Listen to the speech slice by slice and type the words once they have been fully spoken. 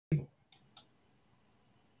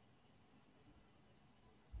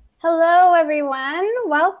Hello, everyone.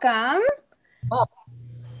 Welcome. Oh,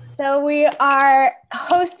 So we are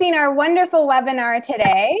hosting our wonderful webinar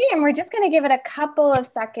today, and we're just going to give it a couple of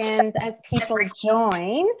seconds as people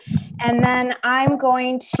join. And then I'm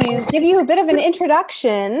going to give you a bit of an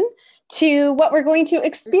introduction to what we're going to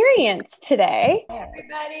experience today. Hey,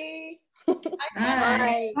 everybody.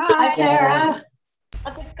 hi. Hi, Sarah.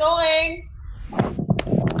 How's it going?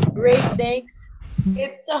 Great, thanks.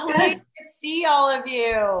 It's so nice to see all of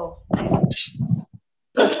you.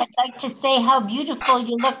 I'd like to say how beautiful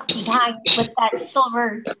you look behind with that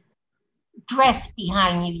silver dress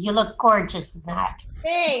behind you. You look gorgeous in that.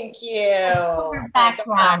 Thank you. Silver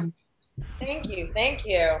background. Thank you. Thank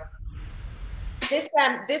you. This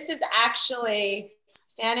is actually,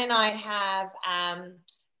 Fan and I have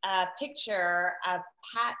a picture of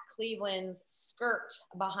Pat Cleveland's skirt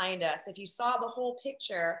behind us. If you saw the whole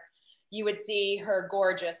picture, you would see her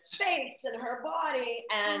gorgeous face and her body.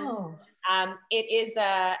 And it is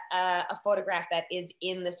a photograph that is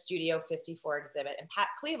in the Studio 54 exhibit. And Pat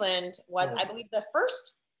Cleveland was, I believe, the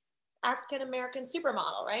first African-American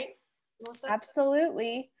supermodel, right, Melissa?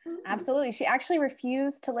 Absolutely. Absolutely. She actually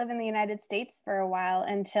refused to live in the United States for a while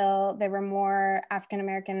until there were more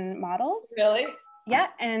African-American models. Really? Yeah,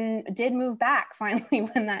 and did move back finally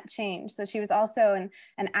when that changed. So she was also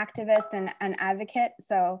an activist and an advocate.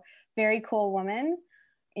 So very cool woman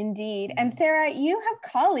indeed. And Sarah, you have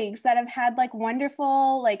colleagues that have had like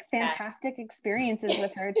wonderful, like fantastic experiences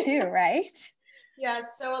with her too, right? Yeah,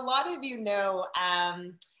 so a lot of you know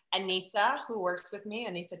Anissa, who works with me,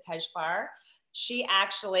 Anissa Tejpar. She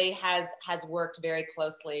actually has worked very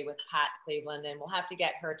closely with Pat Cleveland, and we'll have to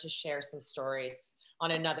get her to share some stories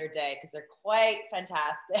on another day because they're quite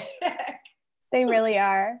fantastic. They really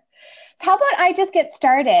are. So how about I just get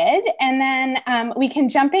started and then we can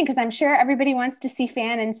jump in because I'm sure everybody wants to see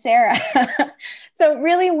Fan and Sarah. So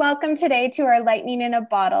really welcome today to our Lightning in a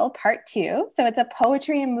Bottle Part 2. So it's a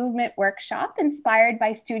poetry and movement workshop inspired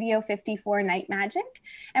by Studio 54 Night Magic.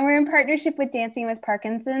 And we're in partnership with Dancing with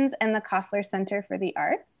Parkinson's and the Koffler Centre for the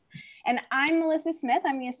Arts. And I'm Melissa Smith.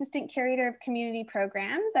 I'm the Assistant Curator of Community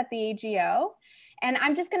Programs at the AGO. And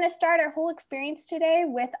I'm just going to start our whole experience today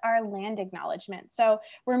with our land acknowledgement. So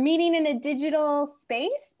we're meeting in a digital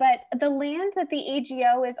space, but the land that the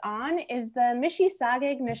AGO is on is the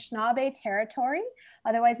Mississauga Anishinaabe territory,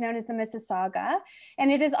 otherwise known as the Mississauga.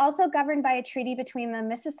 And it is also governed by a treaty between the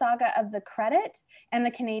Mississauga of the Credit and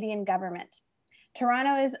the Canadian government.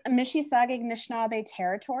 Toronto is Mississauga Anishinaabe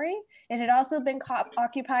territory. It had also been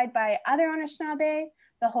occupied by other Anishinaabe,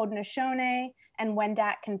 the Haudenosaunee, and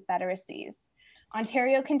Wendat confederacies.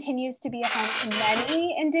 Ontario continues to be a home to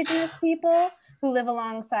many Indigenous people who live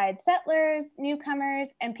alongside settlers,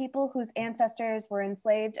 newcomers, and people whose ancestors were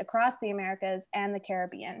enslaved across the Americas and the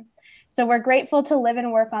Caribbean. So we're grateful to live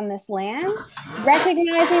and work on this land.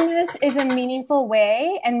 Recognizing this is a meaningful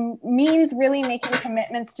way and means really making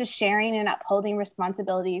commitments to sharing and upholding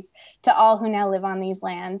responsibilities to all who now live on these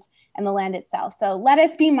lands and the land itself. So let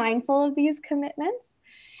us be mindful of these commitments.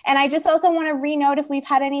 And I just also want to re-note if we've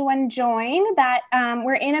had anyone join that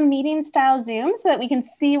we're in a meeting style Zoom so that we can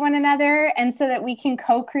see one another and so that we can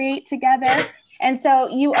co-create together. And so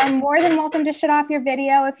you are more than welcome to shut off your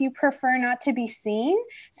video if you prefer not to be seen.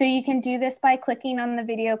 So you can do this by clicking on the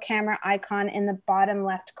video camera icon in the bottom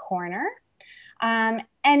left corner.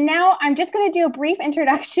 And now I'm just going to do a brief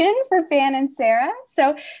introduction for Fan and Sarah.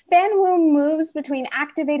 So Fan Wu moves between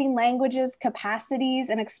activating languages, capacities,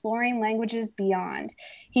 and exploring languages beyond.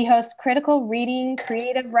 He hosts critical reading,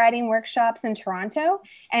 creative writing workshops in Toronto,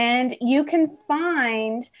 and you can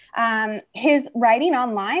find his writing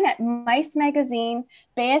online at Mice Magazine,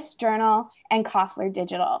 Bayes Journal, and Koffler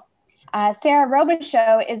Digital. Sarah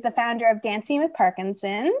Robichaux is the founder of Dancing with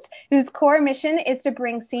Parkinson's, whose core mission is to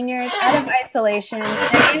bring seniors out of isolation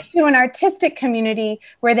and into an artistic community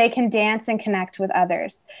where they can dance and connect with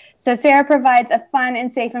others. So Sarah provides a fun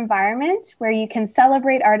and safe environment where you can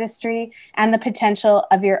celebrate artistry and the potential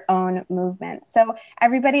of your own movement. So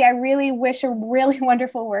everybody, I really wish a really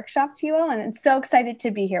wonderful workshop to you all, and I'm so excited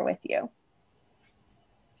to be here with you.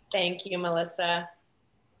 Thank you, Melissa.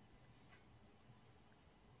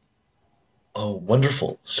 Oh,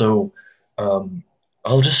 wonderful. So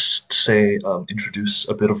I'll just say, introduce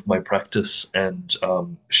a bit of my practice and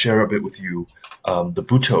share a bit with you the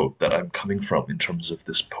Buto that I'm coming from in terms of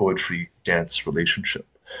this poetry-dance relationship.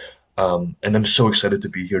 And I'm so excited to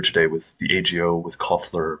be here today with the AGO, with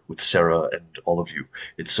Koffler, with Sarah, and all of you.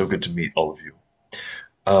 It's so good to meet all of you.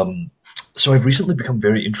 So I've recently become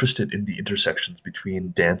very interested in the intersections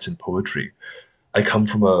between dance and poetry. I come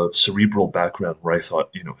from a cerebral background where I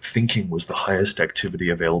thought, thinking was the highest activity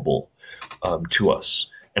available to us.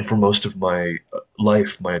 And for most of my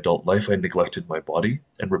life, my adult life, I neglected my body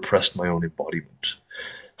and repressed my own embodiment.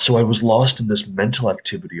 So I was lost in this mental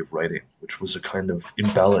activity of writing, which was a kind of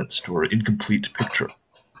imbalanced or incomplete picture.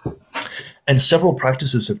 And several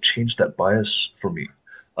practices have changed that bias for me,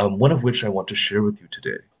 one of which I want to share with you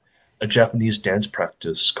today, a Japanese dance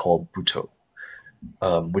practice called Buto,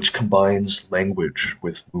 which combines language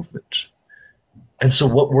with movement. And so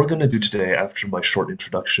what we're going to do today after my short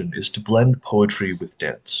introduction is to blend poetry with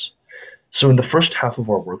dance. So in the first half of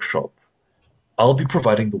our workshop, I'll be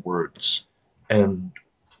providing the words, and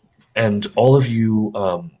all of you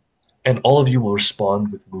will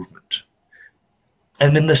respond with movement.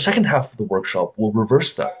 And in the second half of the workshop, we'll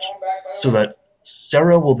reverse that, so that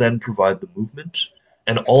Sarah will then provide the movement,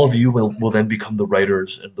 and all of you will then become the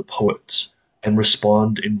writers and the poets, and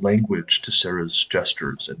respond in language to Sarah's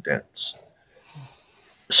gestures and dance.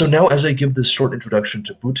 So now, as I give this short introduction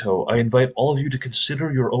to Buto, I invite all of you to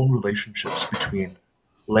consider your own relationships between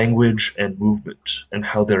language and movement and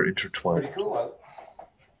how they're intertwined. Pretty cool.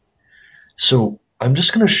 So I'm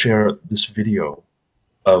just going to share this video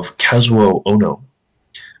of Kazuo Ono,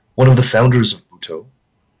 one of the founders of Buto,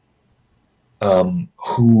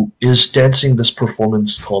 who is dancing this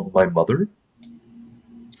performance called My Mother.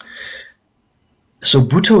 So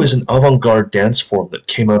Buto is an avant-garde dance form that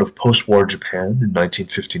came out of post-war Japan in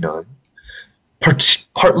 1959,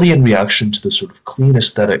 partly in reaction to the sort of clean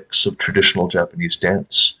aesthetics of traditional Japanese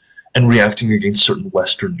dance and reacting against certain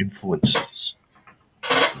Western influences.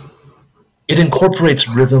 It incorporates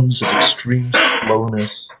rhythms of extreme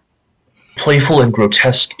slowness, playful and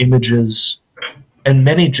grotesque images, and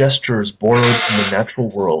many gestures borrowed from the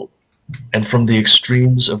natural world and from the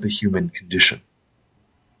extremes of the human condition.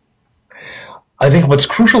 I think what's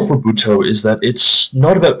crucial for Buto is that it's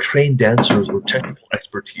not about trained dancers or technical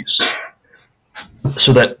expertise,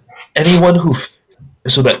 so that anyone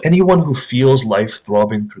who feels life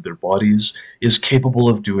throbbing through their bodies is capable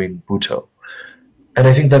of doing Buto. And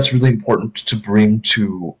I think that's really important to bring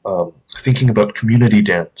to thinking about community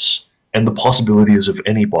dance and the possibilities of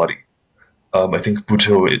any body. I think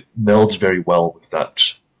Buto, it melds very well with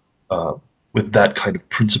that kind of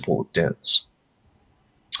principle of dance.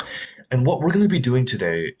 And what we're going to be doing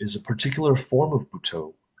today is a particular form of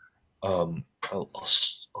Buto.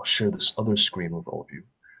 I'll share this other screen with all of you,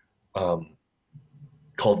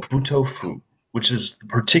 called Buto Fu, which is the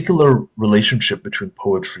particular relationship between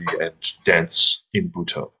poetry and dance in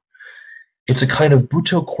Buto. It's a kind of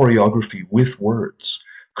Buto choreography with words,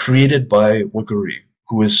 created by Waguri,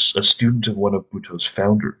 who is a student of one of Buto's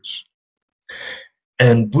founders.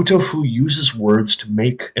 And Buto Fu uses words to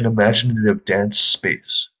make an imaginative dance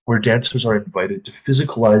space, where dancers are invited to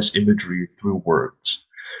physicalize imagery through words.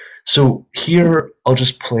 So here, I'll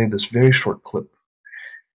just play this very short clip.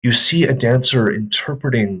 You see a dancer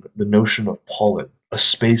interpreting the notion of pollen, a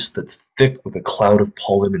space that's thick with a cloud of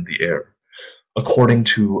pollen in the air, according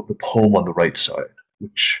to the poem on the right side,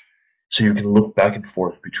 so you can look back and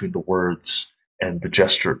forth between the words and the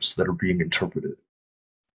gestures that are being interpreted.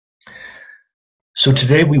 So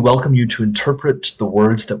today we welcome you to interpret the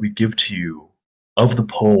words that we give to you of the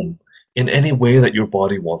poem in any way that your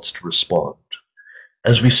body wants to respond,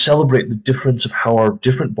 as we celebrate the difference of how our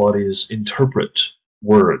different bodies interpret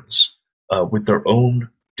words with their own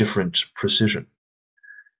different precision.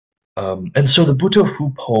 And so the Buto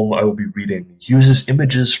Fu poem I will be reading uses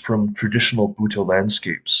images from traditional Buto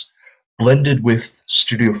landscapes, blended with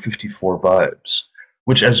Studio 54 vibes,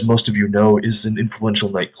 which, as most of you know, is an influential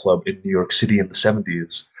nightclub in New York City in the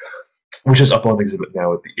 70s, which is up on exhibit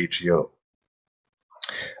now at the AGO.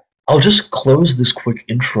 I'll just close this quick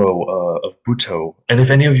intro of Buto, and if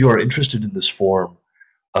any of you are interested in this form,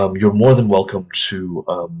 you're more than welcome to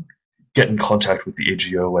get in contact with the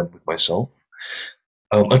AGO and with myself.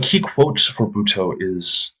 A key quote for Buto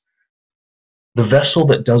is, "The vessel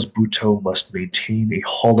that does Buto must maintain a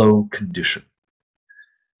hollow condition."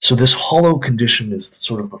 So this hollow condition is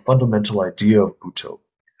sort of the fundamental idea of Buto,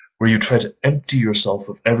 where you try to empty yourself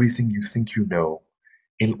of everything you think you know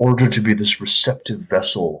in order to be this receptive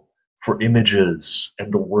vessel for images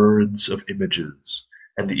and the words of images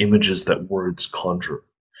and the images that words conjure.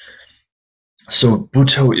 So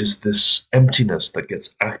Buto is this emptiness that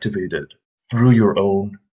gets activated through your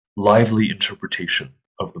own lively interpretation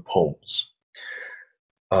of the poems.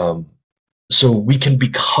 So we can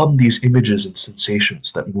become these images and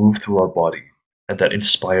sensations that move through our body and that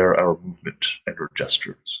inspire our movement and our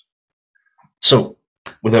gestures. So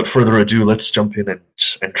without further ado, let's jump in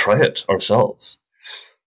and try it ourselves.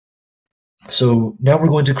 So now we're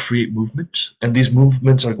going to create movement, and these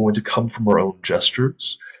movements are going to come from our own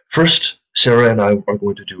gestures. First, Sarah and I are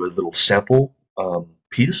going to do a little sample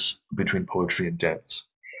piece between poetry and dance.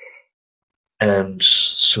 And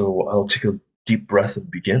so I'll take a deep breath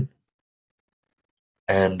and begin.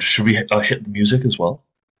 And should we hit the music as well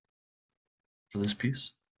for this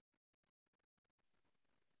piece?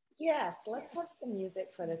 Yes, let's have some music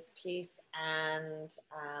for this piece. And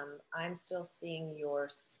I'm still seeing your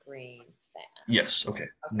screen, Fan. Yes, okay.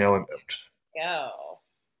 Now I'm out. Go.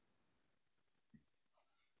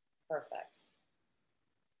 Perfect.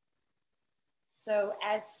 So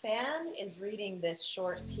as Fan is reading this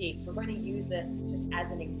short piece, we're going to use this just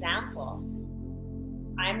as an example.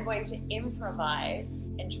 I'm going to improvise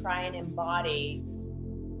and try and embody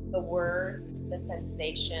the words, the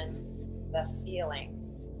sensations, the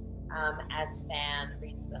feelings as Fan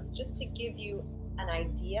reads them, just to give you an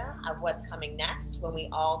idea of what's coming next when we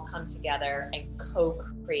all come together and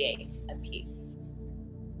co-create a piece.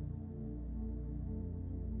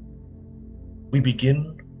 We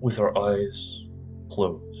begin with our eyes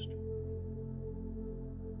closed.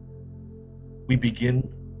 We begin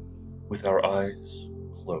with our eyes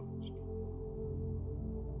closed.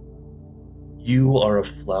 You are a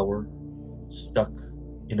flower stuck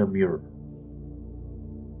in a mirror.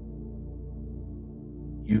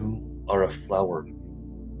 You are a flower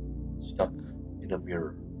stuck in a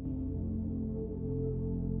mirror.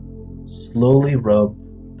 Slowly rub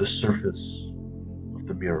the surface of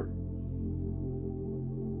the mirror.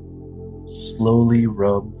 Slowly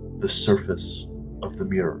rub the surface of the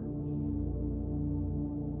mirror.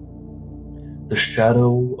 The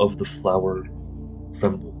shadow of the flower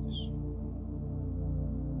trembles.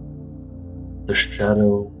 The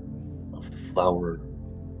shadow of the flower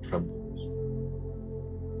trembles.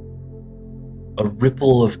 A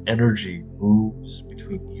ripple of energy moves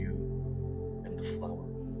between you and the flower.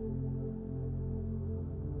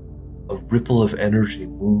 A ripple of energy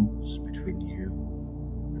moves between you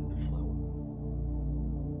and the flower.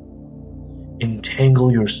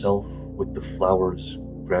 Entangle yourself with the flower's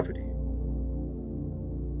gravity.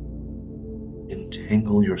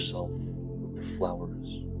 Entangle yourself with the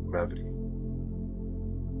flower's gravity.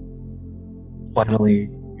 Finally,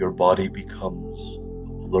 your body becomes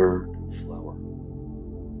a blurred flower.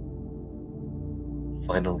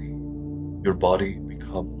 Finally, your body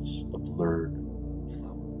becomes a blurred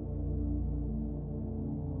flower.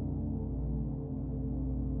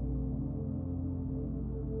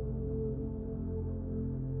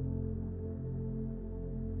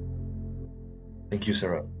 Thank you,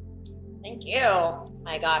 Sarah. Thank you.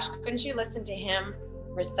 My gosh, couldn't you listen to him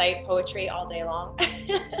recite poetry all day long?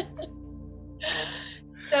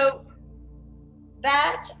 So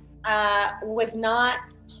that was not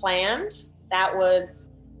planned. That was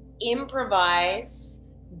improvised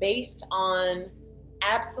based on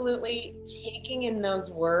absolutely taking in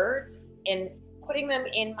those words and putting them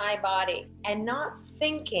in my body and not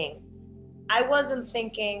thinking. I wasn't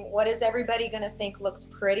thinking, what is everybody going to think looks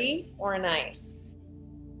pretty or nice?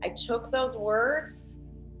 I took those words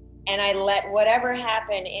and I let whatever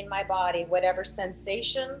happen in my body, whatever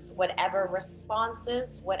sensations, whatever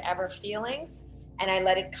responses, whatever feelings, and I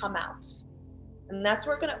let it come out. And that's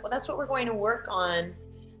what we're going to work on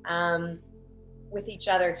with each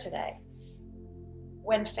other today.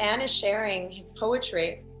 When Fan is sharing his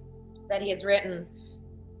poetry that he has written,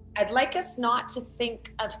 I'd like us not to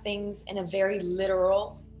think of things in a very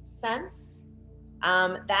literal sense.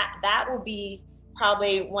 That will be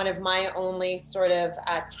probably one of my only sort of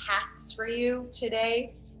tasks for you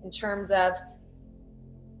today, in terms of,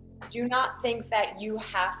 do not think that you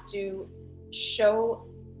have to show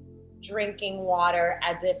drinking water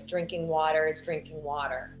as if drinking water is drinking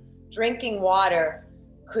water. Drinking water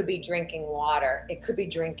could be drinking water. It could be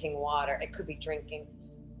drinking water. It could be drinking,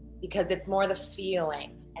 because it's more the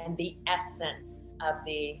feeling and the essence of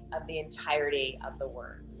the entirety of the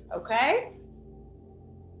words. Okay?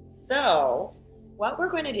 So what we're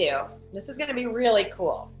going to do, this is going to be really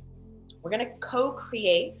cool. We're going to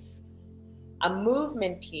co-create a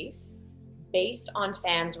movement piece based on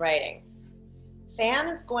Fan's writings. Fan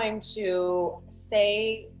is going to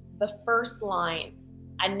say the first line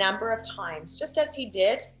a number of times, just as he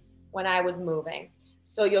did when I was moving.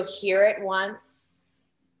 So you'll hear it once,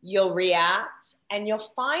 you'll react, and you'll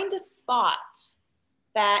find a spot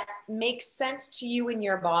that makes sense to you in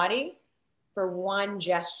your body for one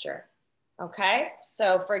gesture. Okay?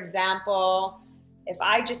 So for example, if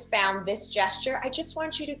I just found this gesture, I just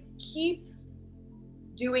want you to keep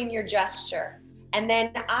doing your gesture. And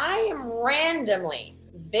then I am randomly,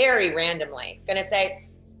 very randomly, going to say,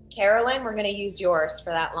 Carolyn, we're going to use yours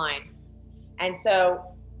for that line. And so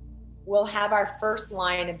we'll have our first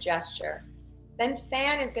line of gesture. Then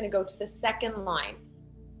Fan is going to go to the second line.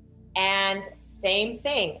 And same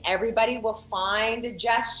thing, everybody will find a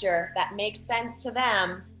gesture that makes sense to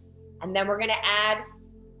them. And then we're going to add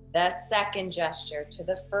the second gesture to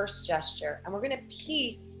the first gesture. And we're going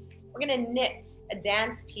to knit a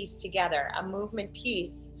dance piece together, a movement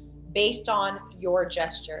piece based on your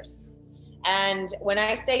gestures. And when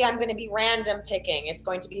I say I'm going to be random picking, it's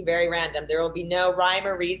going to be very random. There will be no rhyme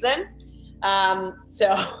or reason.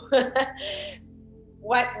 So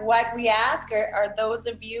what we ask are those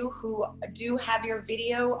of you who do have your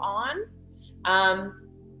video on,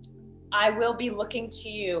 I will be looking to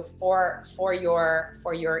you for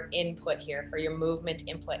your input here, for your movement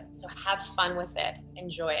input. So have fun with it,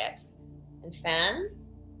 enjoy it. And Fan,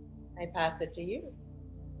 I pass it to you.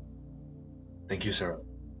 Thank you, Sarah.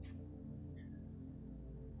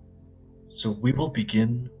 So we will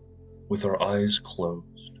begin with our eyes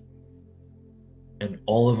closed and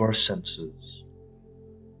all of our senses,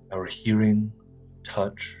 our hearing,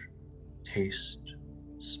 touch, taste,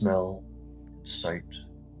 smell, sight,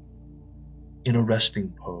 in a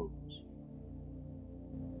resting pose.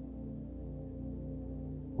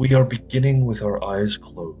 We are beginning with our eyes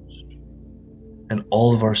closed and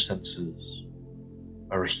all of our senses,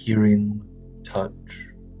 our hearing,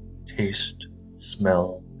 touch, taste,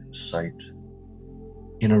 smell, and sight,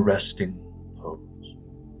 in a resting pose.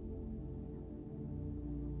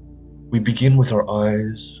 We begin with our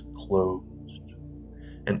eyes closed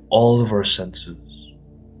and all of our senses,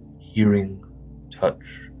 hearing,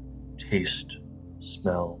 touch, taste,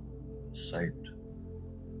 smell, sight,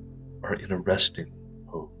 are in a resting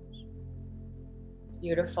pose.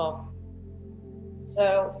 Beautiful.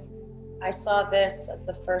 So I saw this as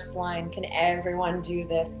the first line. Can everyone do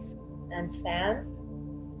this? And Fan,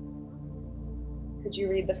 could you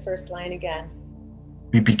read the first line again?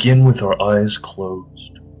 We begin with our eyes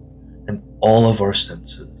closed and all of our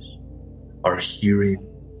senses, our hearing,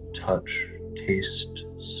 touch, taste,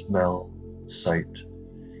 smell, sight,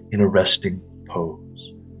 in a resting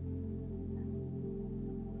pose.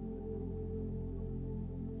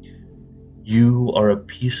 You are a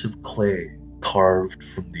piece of clay carved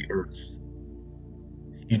from the earth.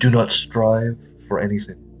 You do not strive for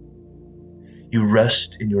anything. You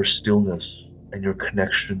rest in your stillness and your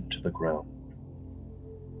connection to the ground.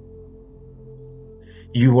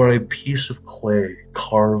 You are a piece of clay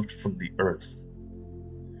carved from the earth.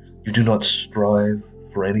 You do not strive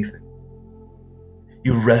for anything.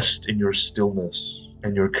 You rest in your stillness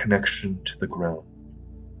and your connection to the ground.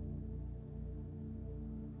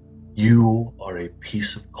 You are a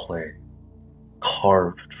piece of clay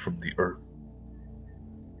carved from the earth.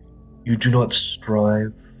 You do not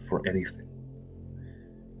strive for anything.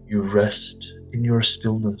 You rest in your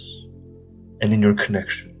stillness and in your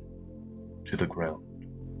connection to the ground.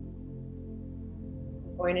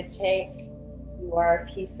 I'm going to take "You are a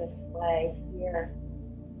piece of clay" here,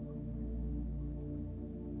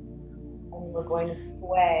 and we're going to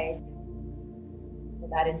sway for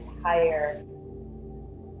that entire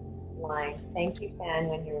line. Thank you, Fan,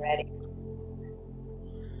 when you're ready.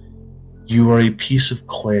 You are a piece of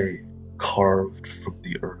clay carved from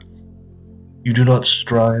the earth. You do not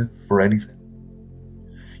strive for anything.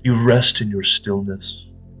 You rest in your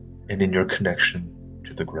stillness and in your connection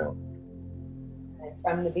to the ground. And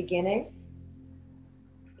from the beginning,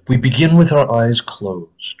 we begin with our eyes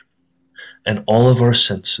closed and all of our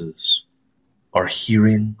senses, our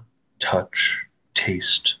hearing, touch,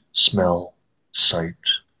 taste, smell, sight,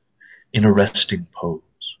 in a resting pose.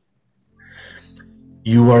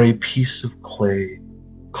 You are a piece of clay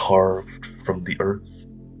carved from the earth.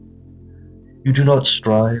 You do not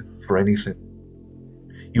strive for anything.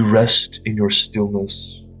 You rest in your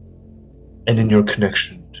stillness and in your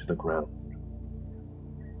connection to the ground.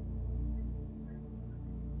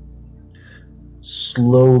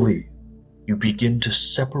 Slowly, you begin to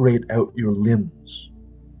separate out your limbs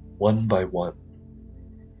one by one.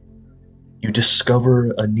 You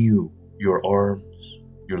discover anew your arms,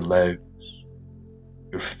 your legs,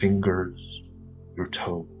 your fingers, your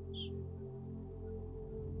toes.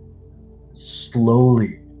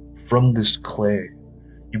 Slowly, from this clay,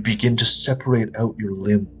 you begin to separate out your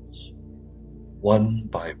limbs. One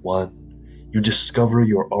by one, you discover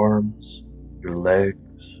your arms, your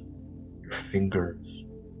legs, your fingers,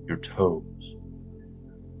 your toes.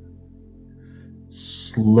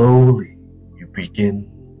 Slowly, you begin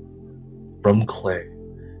from clay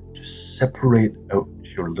to separate out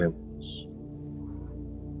your limbs.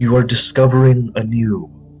 You are discovering anew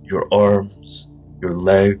your arms, your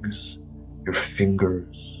legs, your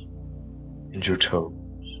fingers, and your toes.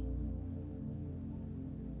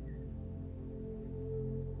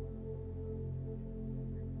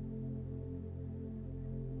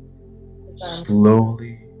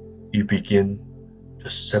 Slowly, you begin to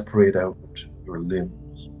separate out your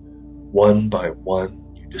limbs. One by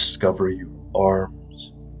one, you discover your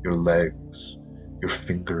arms, your legs, your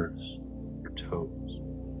fingers, your toes.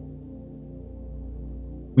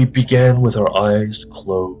 We began with our eyes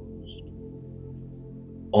closed.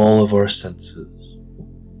 All of our senses,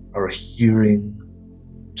 our hearing,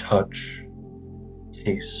 touch,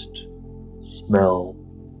 taste, smell,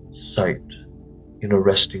 sight, in a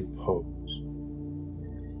resting pose.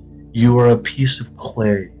 You are a piece of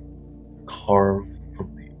clay carved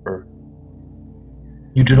from the earth.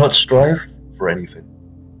 You do not strive for anything.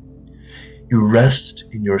 You rest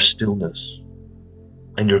in your stillness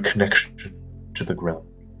and your connection to the ground.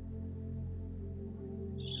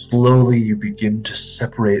 Slowly you begin to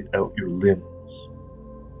separate out your limbs.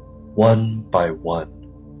 One by one,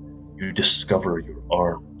 you discover your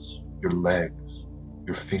arms, your legs,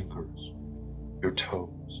 your fingers, your toes.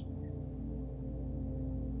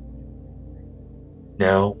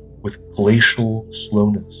 Now, with glacial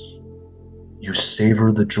slowness, you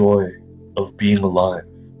savor the joy of being alive.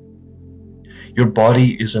 Your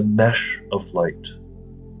body is a mesh of light,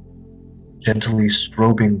 gently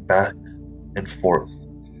strobing back and forth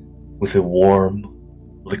with a warm,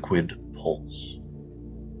 liquid pulse.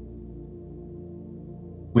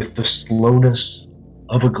 With the slowness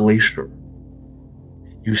of a glacier,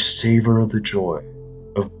 you savor the joy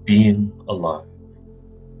of being alive.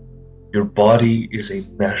 Your body is a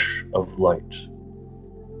mesh of light,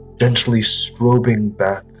 gently strobing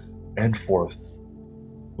back and forth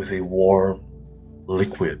with a warm,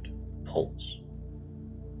 liquid pulse.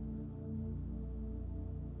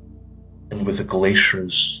 And with a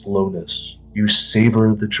glacier's slowness, you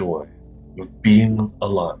savor the joy of being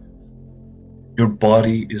alive. Your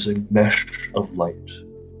body is a mesh of light,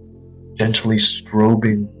 gently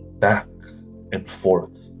strobing back and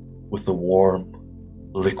forth with a warm,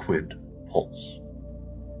 liquid pulse.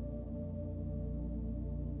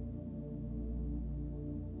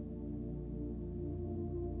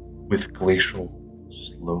 With glacial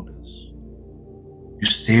slowness, you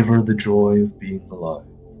savor the joy of being alive.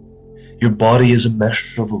 Your body is a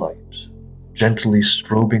mesh of light, gently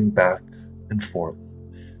strobing back and forth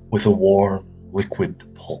with a warm, liquid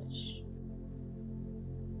pulse.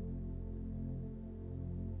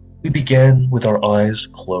 We began with our eyes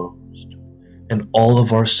closed and all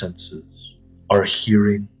of our senses, our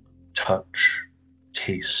hearing, touch,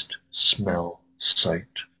 taste, smell, sight,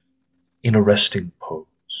 in a resting pose.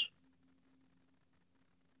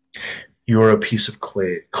 You are a piece of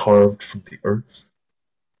clay carved from the earth.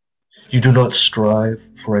 You do not strive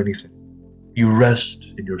for anything. You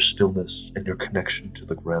rest in your stillness and your connection to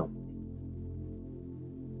the ground.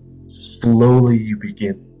 Slowly you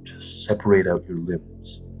begin to separate out your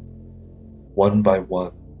limbs. One by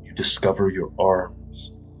one, you discover your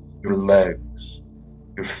arms, your legs,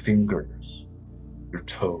 your fingers, your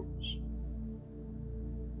toes.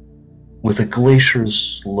 With a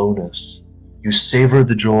glacier's slowness, you savor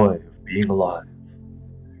the joy of being alive.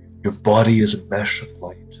 Your body is a mesh of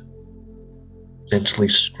light, gently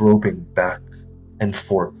strobing back and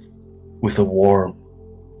forth with a warm,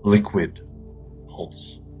 liquid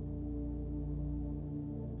pulse.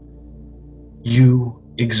 You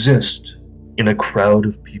exist in a crowd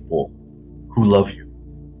of people who love you,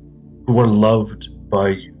 who are loved by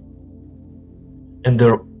you, and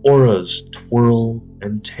their auras twirl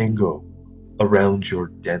and tango around your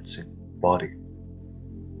dancing body.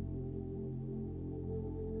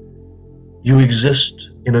 You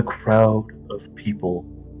exist in a crowd of people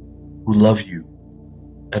who love you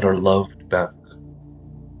and are loved back,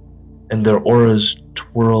 and their auras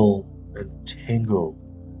twirl and tango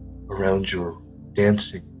around your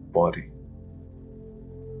dancing body.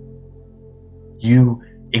 You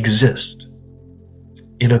exist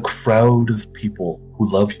in a crowd of people who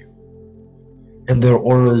love you, and their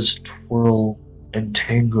auras twirl and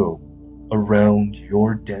tango around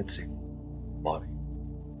your dancing body.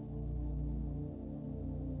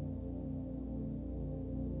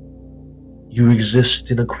 You exist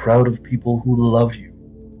in a crowd of people who love you,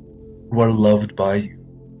 who are loved by you,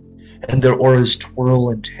 and their auras twirl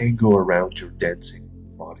and tango around your dancing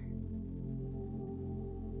body.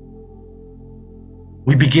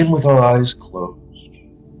 We begin with our eyes closed,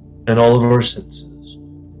 and all of our senses,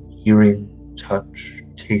 hearing, touch,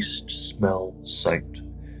 taste, smell, sight,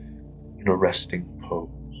 in a resting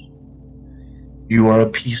pose. You are a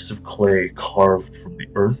piece of clay carved from the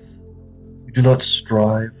earth. You do not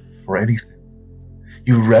strive for anything.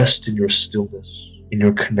 You rest in your stillness, in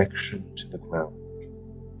your connection to the ground.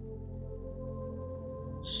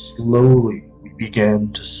 Slowly, we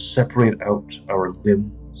began to separate out our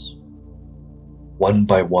limbs. One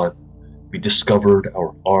by one, we discovered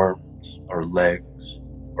our arms, our legs,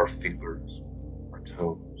 our fingers, our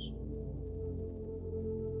toes.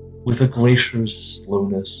 With a glacier's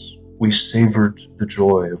slowness, we savored the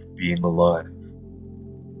joy of being alive.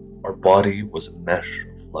 Our body was a mesh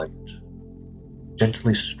of light,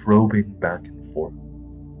 gently strobing back and forth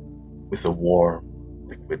with a warm,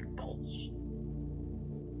 liquid pulse.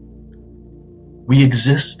 We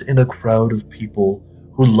exist in a crowd of people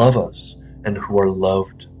who love us and who are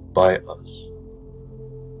loved by us.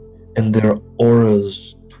 And their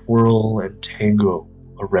auras twirl and tango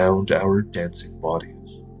around our dancing bodies.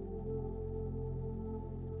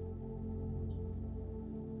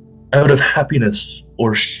 Out of happiness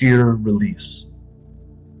or sheer release,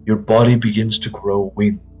 your body begins to grow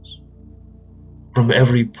wings. From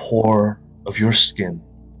every pore of your skin,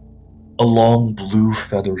 a long blue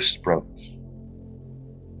feather sprouts.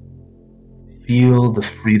 Feel the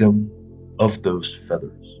freedom of those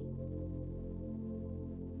feathers.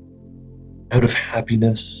 Out of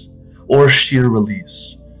happiness or sheer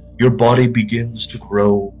release, your body begins to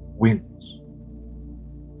grow wings.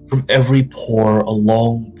 From every pore, a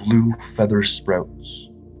long blue feather sprouts.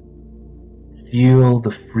 Feel the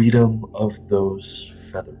freedom of those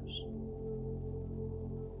feathers.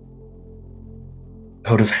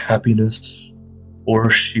 Out of happiness or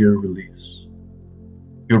sheer release,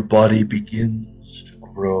 your body begins to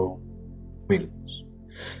grow wings.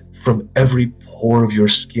 From every pore of your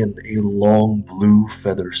skin, a long blue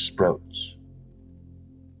feather sprouts.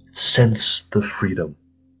 Sense the freedom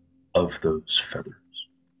of those feathers.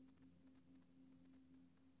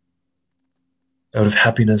 Out of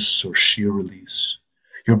happiness or sheer release,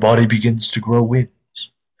 your body begins to grow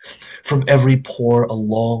wings. From every pore, a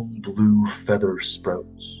long blue feather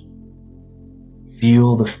sprouts.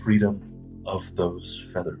 Feel the freedom of those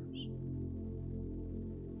feathers.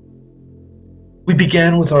 We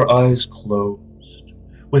began with our eyes closed,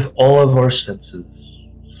 with all of our senses,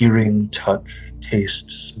 hearing, touch, taste,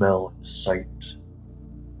 smell, and sight,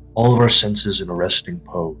 all of our senses in a resting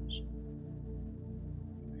pose.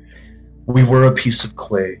 We were a piece of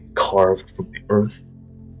clay carved from the earth.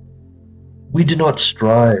 We did not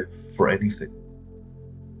strive for anything.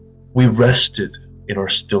 We rested in our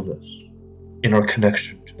stillness, in our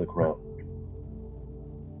connection to the ground.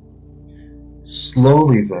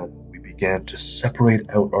 Slowly then, we began to separate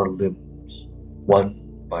out our limbs, one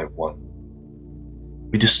by one.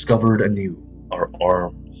 We discovered anew our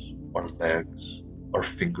arms, our legs, our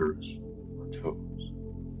fingers, our toes.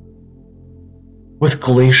 With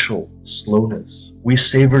glacial slowness, we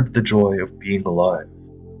savored the joy of being alive.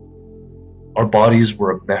 Our bodies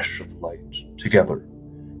were a mesh of light, together,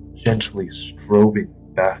 gently strobing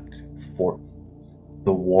back and forth,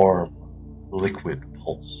 the warm, liquid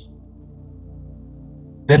pulse.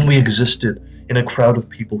 Then we existed in a crowd of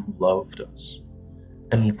people who loved us,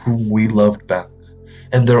 and whom we loved back,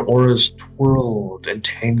 and their auras twirled and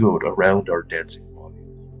tangoed around our dancing bodies.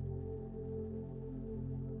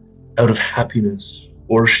 Out of happiness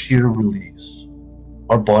or sheer release,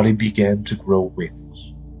 our body began to grow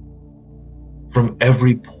wings. From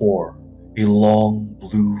every pore, a long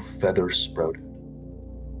blue feather sprouted,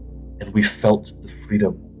 and we felt the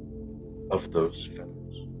freedom of those feathers.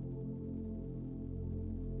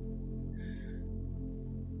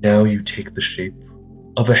 Now you take the shape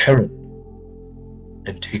of a heron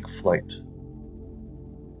and take flight.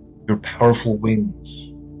 Your powerful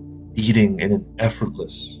wings beating in an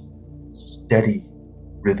effortless, steady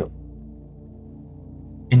rhythm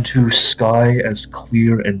into sky as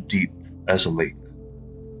clear and deep as a lake.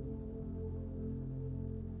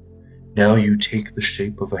 Now you take the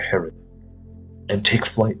shape of a heron and take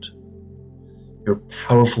flight. Your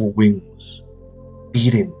powerful wings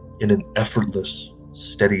beating in an effortless,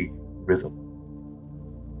 steady rhythm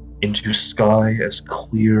into sky as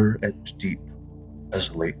clear and deep as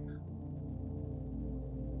a lake.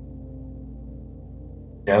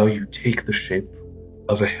 Now you take the shape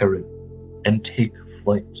of a heron and take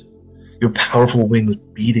flight. Your powerful wings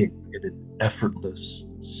beating in an effortless,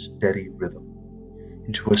 steady rhythm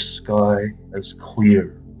into a sky as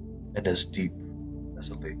clear and as deep as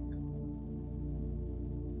a lake.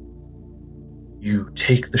 You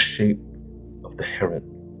take the shape of the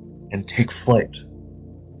heron and take flight.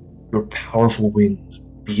 Your powerful wings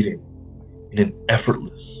beating in an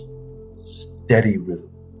effortless, steady rhythm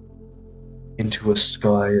into a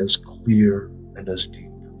sky as clear and as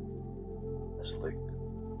deep as a lake.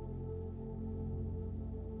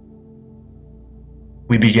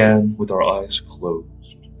 We began with our eyes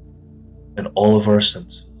closed, and all of our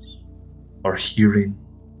senses, our hearing,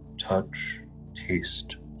 touch,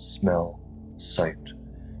 taste, smell, sight,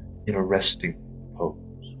 in a resting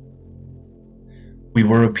We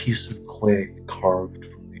were a piece of clay carved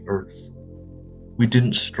from the earth. We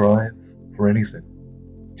didn't strive for anything.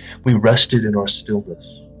 We rested in our stillness,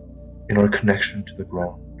 in our connection to the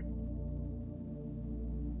ground.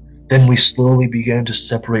 Then we slowly began to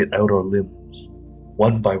separate out our limbs,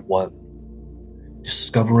 one by one,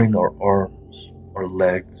 discovering our arms, our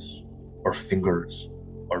legs, our fingers,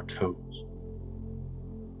 our toes.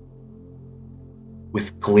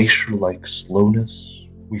 With glacier-like slowness,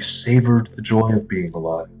 we savored the joy of being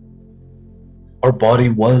alive. Our body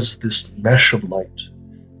was this mesh of light,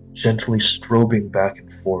 gently strobing back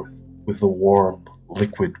and forth with a warm,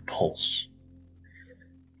 liquid pulse.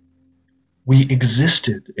 We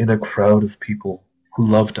existed in a crowd of people who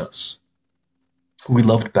loved us, who we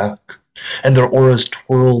loved back, and their auras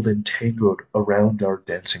twirled and tangled around our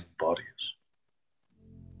dancing bodies.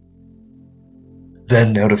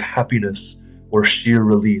 Then, out of happiness or sheer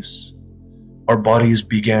release, our bodies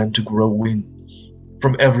began to grow wings.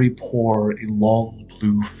 From every pore, a long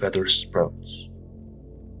blue feather sprouts.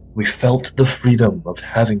 We felt the freedom of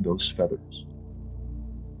having those feathers.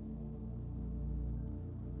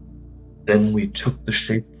 Then we took the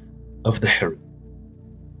shape of the heron,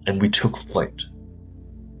 and we took flight.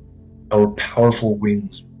 Our powerful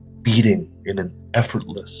wings beating in an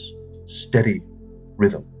effortless, steady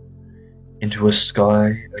rhythm into a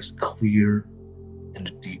sky as clear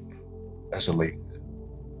and deep as a lake.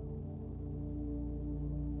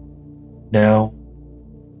 Now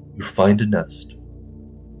you find a nest,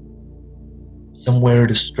 somewhere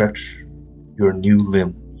to stretch your new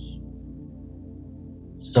limbs,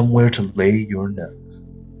 somewhere to lay your neck.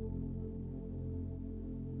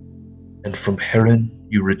 And from heron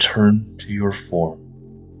you return to your form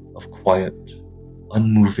of quiet,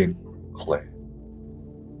 unmoving clay.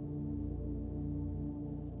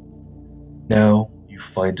 Now you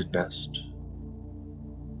find a nest,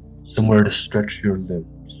 somewhere to stretch your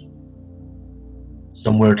limbs,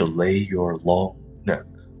 somewhere to lay your long neck.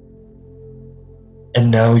 And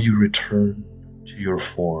now you return to your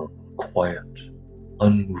form of quiet,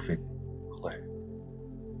 unmoving clay.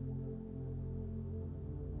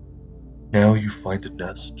 Now you find a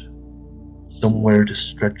nest, somewhere to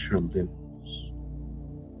stretch your limbs,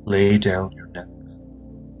 lay down your neck.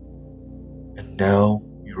 And now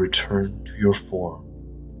you return to your form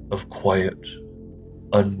of quiet,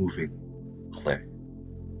 unmoving clay.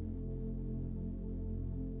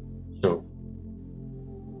 So,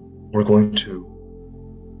 we're going to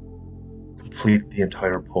complete the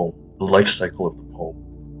entire poem, the life cycle of the poem,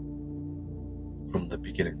 from the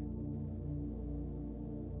beginning.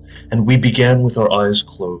 And we began with our eyes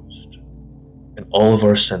closed, and all of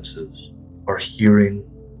our senses, our hearing,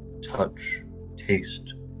 touch,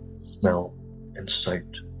 taste, smell, and sight,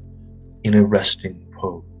 in a resting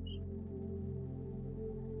pose.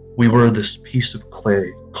 We were this piece of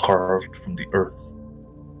clay carved from the earth.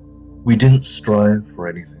 We didn't strive for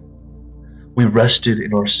anything. We rested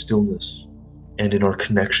in our stillness and in our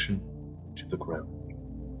connection to the ground.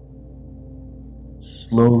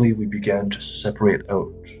 Slowly we began to separate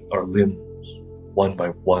out our limbs one by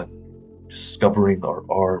one, discovering our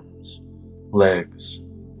arms, legs,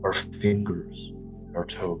 our fingers, and our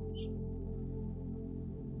toes.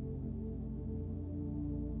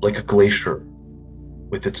 Like a glacier,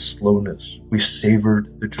 with its slowness, we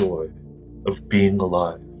savored the joy of being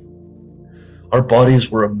alive. Our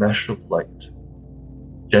bodies were a mesh of light,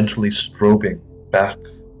 gently strobing back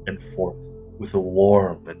and forth with a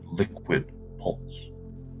warm and liquid pulse.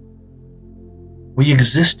 We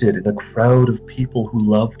existed in a crowd of people who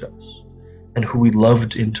loved us and who we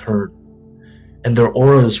loved in turn, and their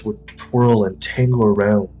auras would twirl and tangle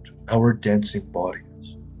around our dancing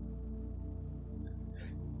bodies.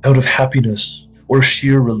 Out of happiness or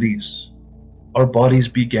sheer release, our bodies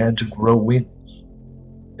began to grow wings,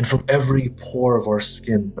 and from every pore of our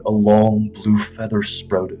skin a long blue feather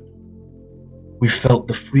sprouted. We felt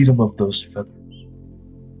the freedom of those feathers.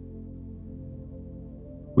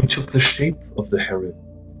 We took the shape of the heron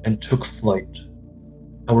and took flight,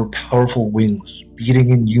 our powerful wings beating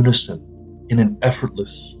in unison in an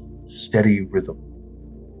effortless, steady rhythm,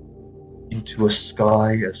 into a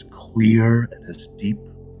sky as clear and as deep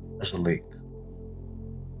as a lake.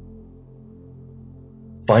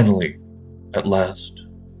 Finally, at last,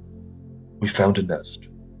 we found a nest,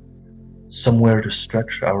 somewhere to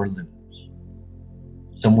stretch our limbs,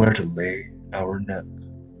 somewhere to lay our neck.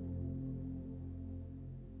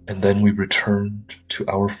 And then we returned to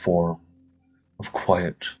our form of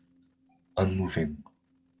quiet, unmoving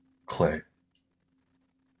clay.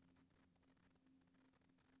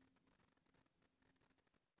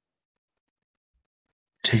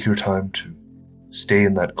 Take your time to stay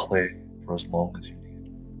in that clay for as long as you need.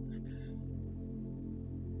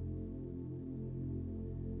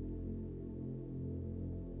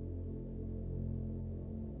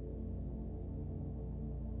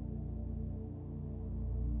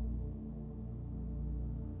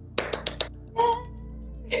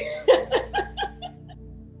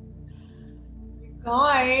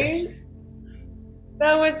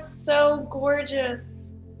 That was so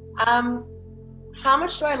gorgeous. How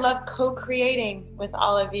much do I love co-creating with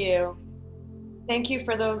all of you? Thank you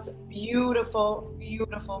for those beautiful,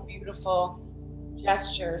 beautiful, beautiful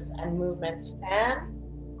gestures and movements. Fan,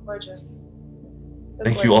 gorgeous. So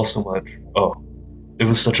Thank you all so much. Oh, it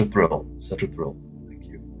was such a thrill. Such a thrill. Thank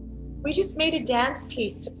you. We just made a dance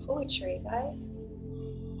piece to poetry, guys.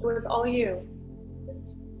 It was all you.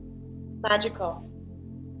 Just magical.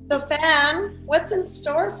 So, Fan, what's in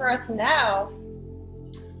store for us now?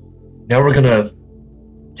 Now we're gonna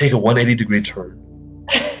take a 180-degree turn.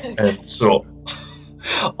 And so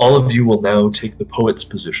all of you will now take the poet's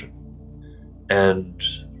position. And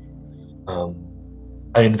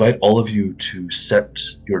I invite all of you to set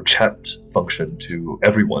your chat function to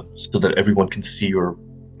everyone so that everyone can see your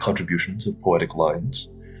contributions of poetic lines.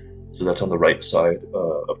 So that's on the right side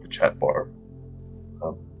of the chat bar.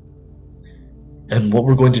 And what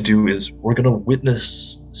we're going to do is we're going to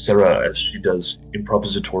witness Sarah as she does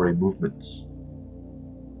improvisatory movements.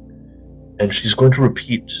 And she's going to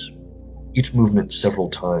repeat each movement several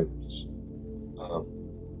times.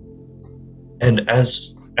 And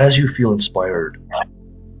as you feel inspired,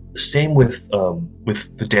 the same with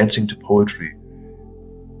the dancing to poetry.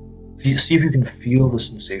 See if you can feel the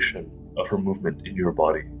sensation of her movement in your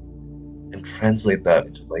body and translate that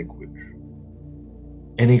into language.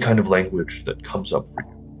 Any kind of language that comes up for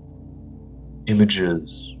you.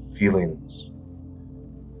 Images, feelings.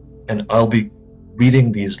 And I'll be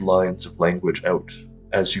reading these lines of language out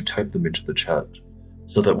as you type them into the chat,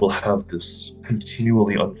 so that we'll have this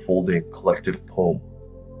continually unfolding collective poem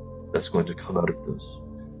that's going to come out of this.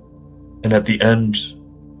 And at the end,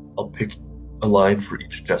 I'll pick a line for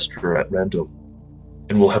each gesture at random,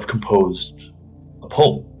 and we'll have composed a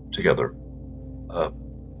poem together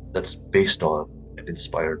that's based on and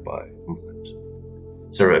inspired by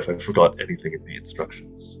movement. Sarah, if I forgot anything in the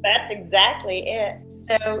instructions. That's exactly it.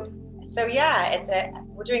 So yeah,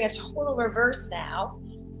 we're doing a total reverse now.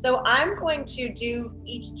 So I'm going to do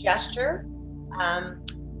each gesture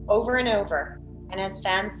over and over. And as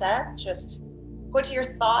Fan said, just put your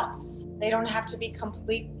thoughts. They don't have to be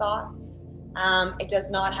complete thoughts. It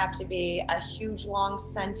does not have to be a huge long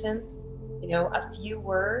sentence, a few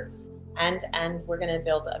words, and we're gonna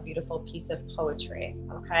build a beautiful piece of poetry,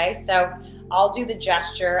 okay? So I'll do the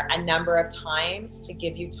gesture a number of times to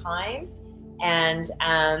give you time, and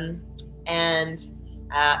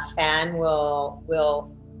Fan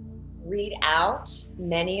will read out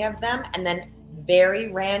many of them, and then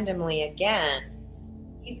very randomly again,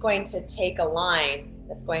 he's going to take a line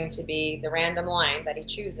that's going to be the random line that he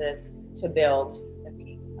chooses to build the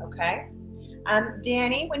piece, okay?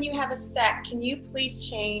 Danny, when you have a sec, can you please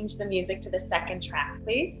change the music to the second track,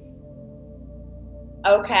 please?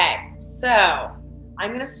 Okay, so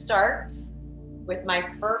I'm gonna start with my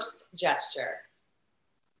first gesture.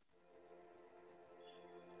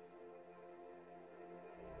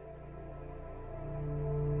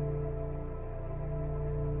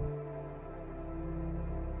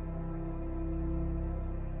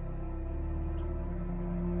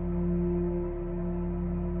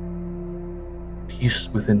 Peace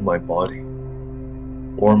within my body,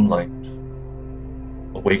 warm light,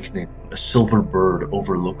 awakening, a silver bird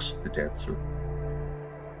overlooks the dancer.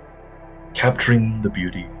 Capturing the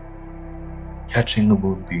beauty, catching a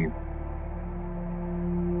moonbeam,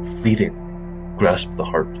 fleeting, grasp the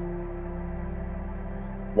heart.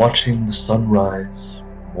 Watching the sunrise,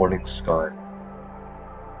 morning sky,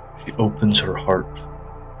 she opens her heart.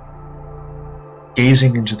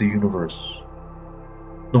 Gazing into the universe,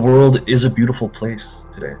 the world is a beautiful place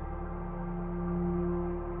today.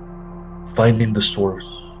 Finding the source,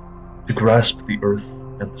 to grasp the earth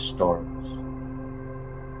and the stars.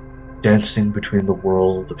 Dancing between the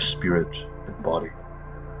world of spirit and body.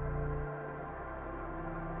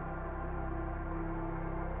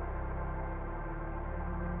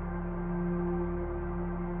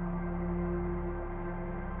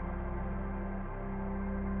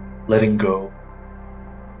 Letting go,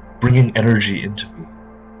 bringing energy into me.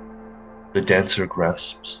 The dancer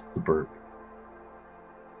grasps the bird.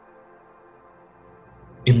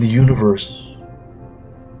 In the universe,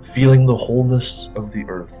 feeling the wholeness of the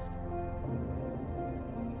earth.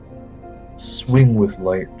 Swing with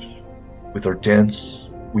light. With our dance,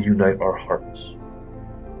 we unite our hearts.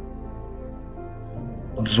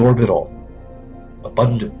 Absorb it all.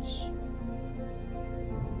 Abundance.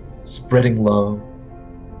 Spreading love.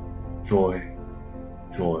 Joy.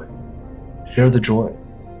 Joy. Share the joy.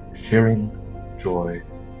 Sharing joy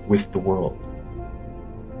with the world.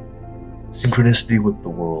 Synchronicity with the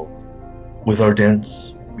world. With our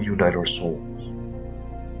dance, we unite our souls.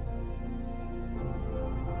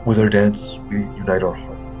 With our dance, we unite our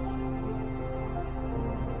heart.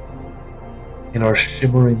 In our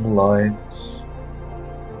shimmering lives,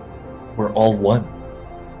 we're all one.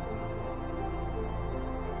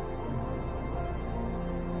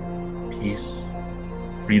 Peace,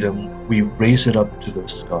 freedom, we raise it up to the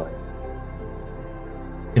sky.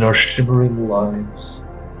 In our shimmering lives,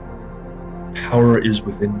 power is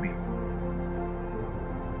within me.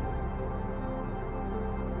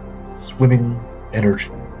 Swimming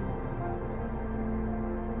energy.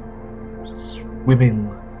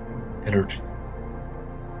 Swimming energy.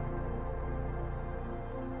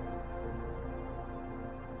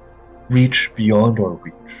 Reach beyond our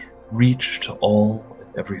reach. Reach to all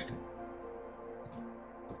and everything.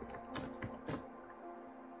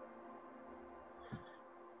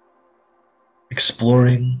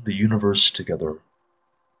 Exploring the universe together.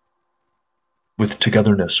 With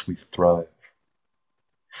togetherness we thrive.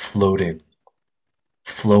 Floating,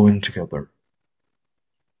 flowing together,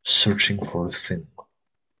 searching for a thing.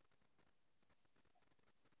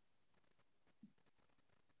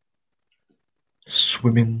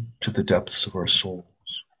 Swimming to the depths of our souls.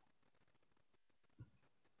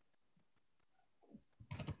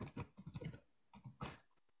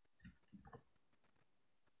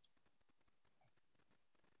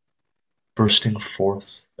 Bursting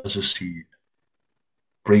forth as a seed,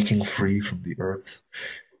 breaking free from the earth,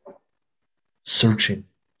 searching,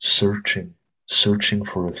 searching, searching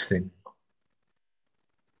for a thing.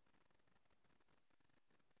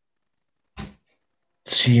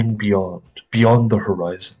 Seeing beyond the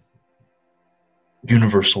horizon,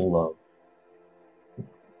 universal love.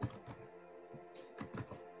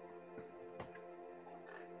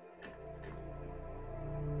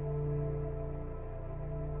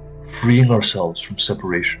 Freeing ourselves from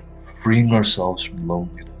separation, freeing ourselves from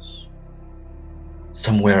loneliness.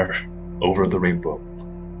 Somewhere over the rainbow.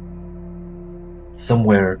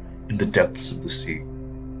 Somewhere in the depths of the sea,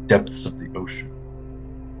 depths of the ocean.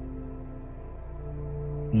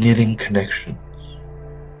 Knitting connections,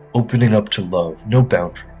 opening up to love, no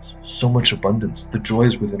boundaries, so much abundance, the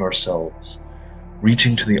joys within ourselves,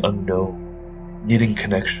 reaching to the unknown, knitting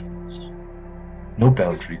connections, no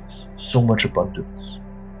boundaries, so much abundance.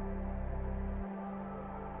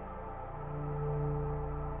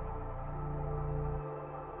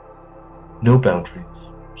 No boundaries,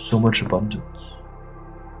 so much abundance.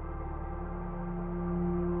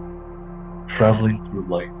 Traveling through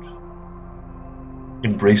light,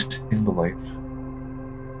 embracing the light,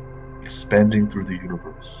 expanding through the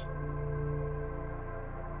universe.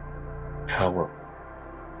 Power.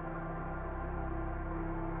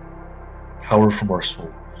 Power from our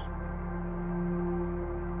souls.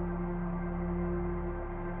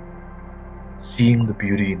 Seeing the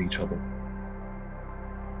beauty in each other.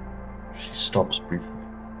 She stops briefly.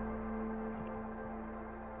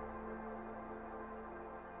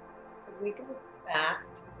 Could we go back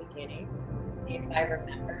to the beginning? See if I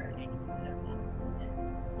remember any of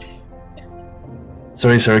that.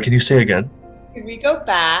 Sorry, Sarah, can you say again? Could we go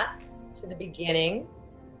back to the beginning?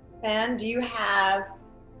 Fan, do you have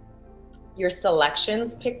your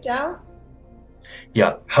selections picked out?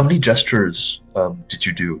 Yeah. How many gestures did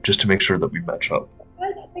you do, just to make sure that we match up?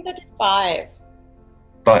 I think I did 5.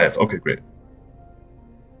 5. Okay, great.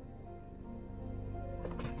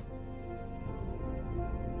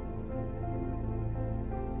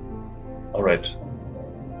 All right.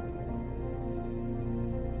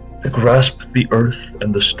 To grasp the earth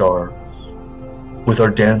and the stars, with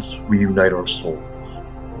our dance we unite our souls.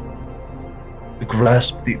 To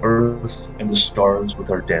grasp the earth and the stars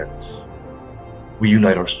with our dance, we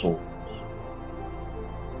unite our souls.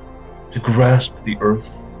 To grasp the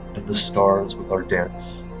earth and the stars with our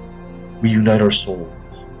dance, we unite our souls.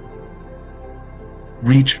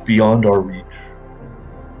 Reach beyond our reach.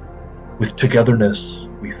 With togetherness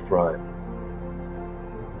we thrive.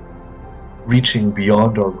 Reaching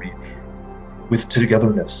beyond our reach. With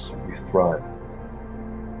togetherness we thrive.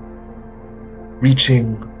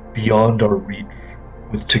 Reaching beyond our reach.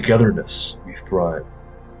 With togetherness we thrive.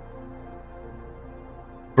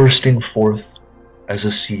 Bursting forth as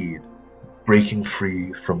a seed, breaking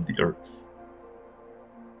free from the earth.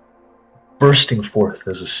 Bursting forth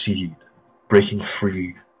as a seed, breaking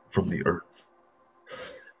free from the earth.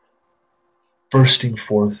 Bursting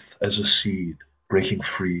forth as a seed, breaking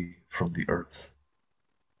free from the earth.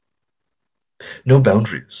 No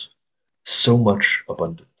boundaries, so much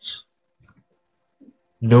abundance.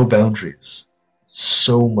 No boundaries,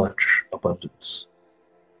 so much abundance.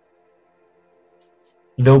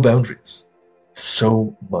 No boundaries,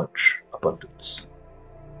 so much abundance.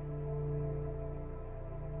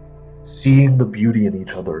 Seeing the beauty in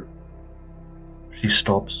each other, she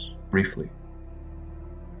stops briefly.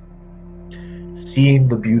 Seeing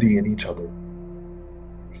the beauty in each other,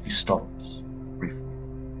 he stops briefly.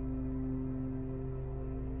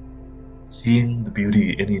 Seeing the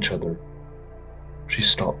beauty in each other, she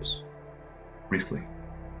stops briefly.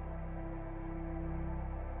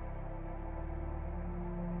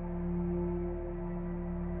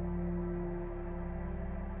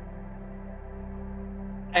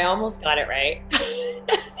 I almost got it right.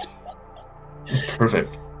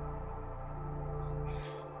 Perfect.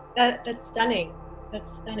 That's stunning. That's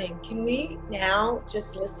stunning. Can we now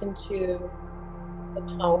just listen to the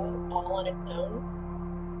poem all on its own?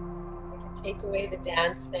 We can take away the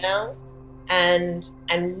dance now and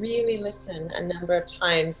really listen a number of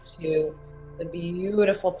times to the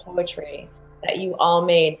beautiful poetry that you all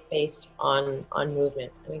made based on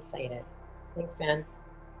movement. I'm excited. Thanks, Fan.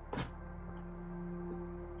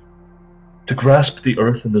 To grasp the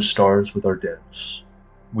earth and the stars with our dance,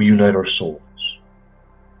 we unite our souls.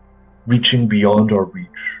 Reaching beyond our reach,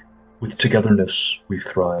 with togetherness we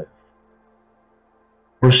thrive.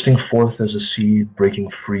 Bursting forth as a seed breaking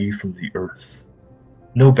free from the earth.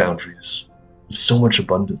 No boundaries, so much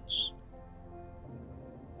abundance.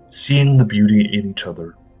 Seeing the beauty in each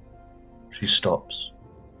other, she stops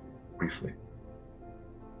briefly.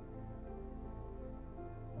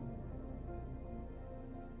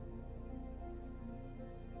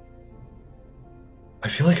 I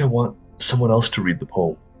feel like I want someone else to read the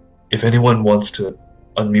poem. If anyone wants to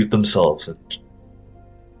unmute themselves and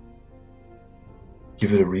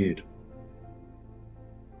give it a read.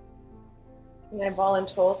 Can I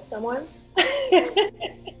volunteer someone?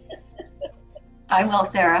 I will,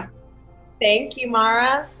 Sarah. Thank you,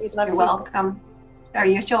 Mara. We'd love You're to. welcome. Are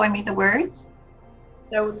you showing me the words?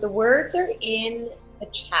 So the words are in the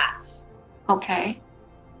chat. Okay.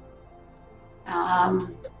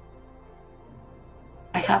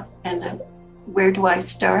 I have, and where do I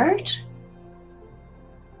start?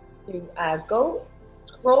 To go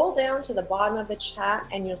scroll down to the bottom of the chat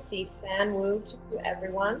and you'll see Fan Wu to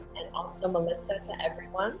everyone and also Melissa to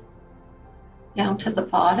everyone. Down to the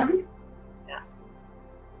bottom? Yeah.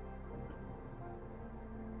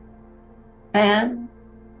 And,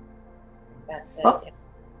 That's it. oh, Yeah.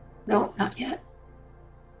 no, not yet.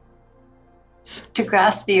 To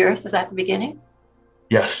grasp the earth, is that the beginning?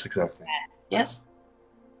 Yes, exactly. Yes.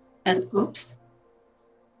 And oops.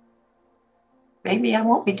 Maybe I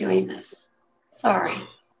won't be doing this. Sorry.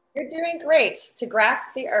 You're doing great. To grasp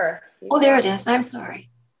the earth. Oh, there it is. I'm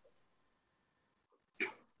sorry.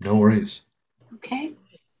 No worries. Okay.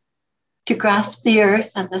 To grasp the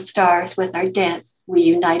earth and the stars with our dance, we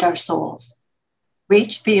unite our souls.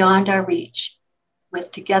 Reach beyond our reach.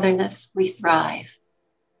 With togetherness, we thrive.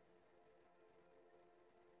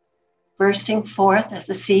 Bursting forth as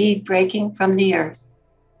a seed breaking from the earth.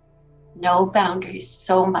 No boundaries,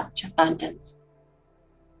 so much abundance.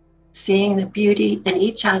 Seeing the beauty in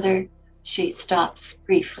each other, she stops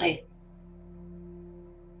briefly.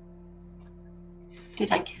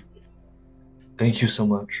 Did I get it? Thank you so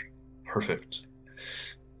much. Perfect.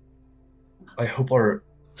 I hope our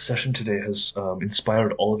session today has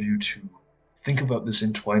inspired all of you to think about this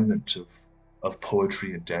entwinement of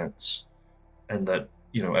poetry and dance, and that,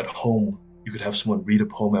 you know, at home you could have someone read a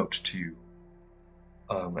poem out to you,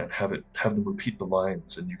 and have them repeat the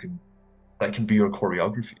lines, and that can be your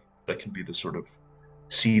choreography. That can be the sort of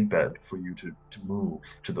seedbed for you to move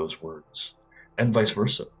to those words, and vice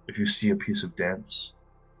versa. If you see a piece of dance,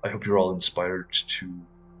 I hope you're all inspired to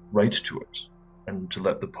write to it and to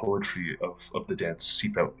let the poetry of the dance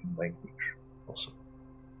seep out in language also.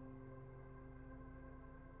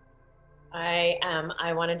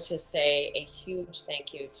 I wanted to say a huge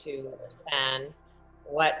thank you to Fan.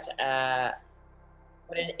 What an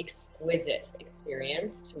exquisite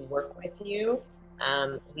experience to work with you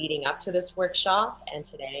leading up to this workshop and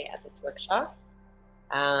today at this workshop.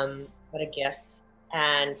 What a gift.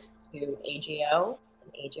 And to AGO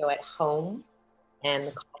at home and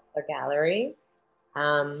the Koffler Gallery,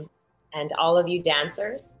 and all of you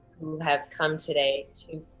dancers who have come today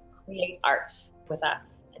to create art with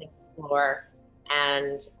us and explore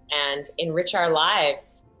and enrich our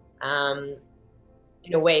lives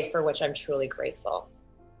in a way for which I'm truly grateful.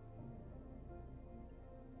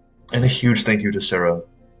 And a huge thank you to Sarah,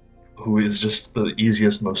 who is just the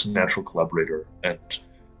easiest, most natural collaborator, and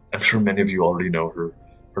I'm sure many of you already know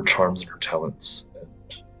her charms and her talents, and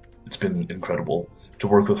it's been incredible to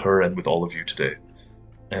work with her and with all of you today.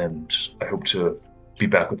 And I hope to be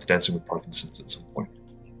back with Dancing with Parkinson's at some point.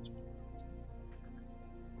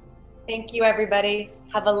 Thank you, everybody.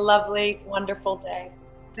 Have a lovely, wonderful day.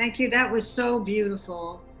 Thank you. That was so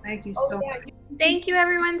beautiful. Thank you so much. Thank you,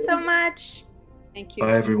 everyone, so much. Thank you.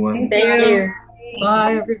 Bye, everyone. Thank you.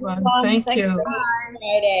 Bye, everyone. Thank Thanks you. for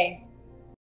Friday.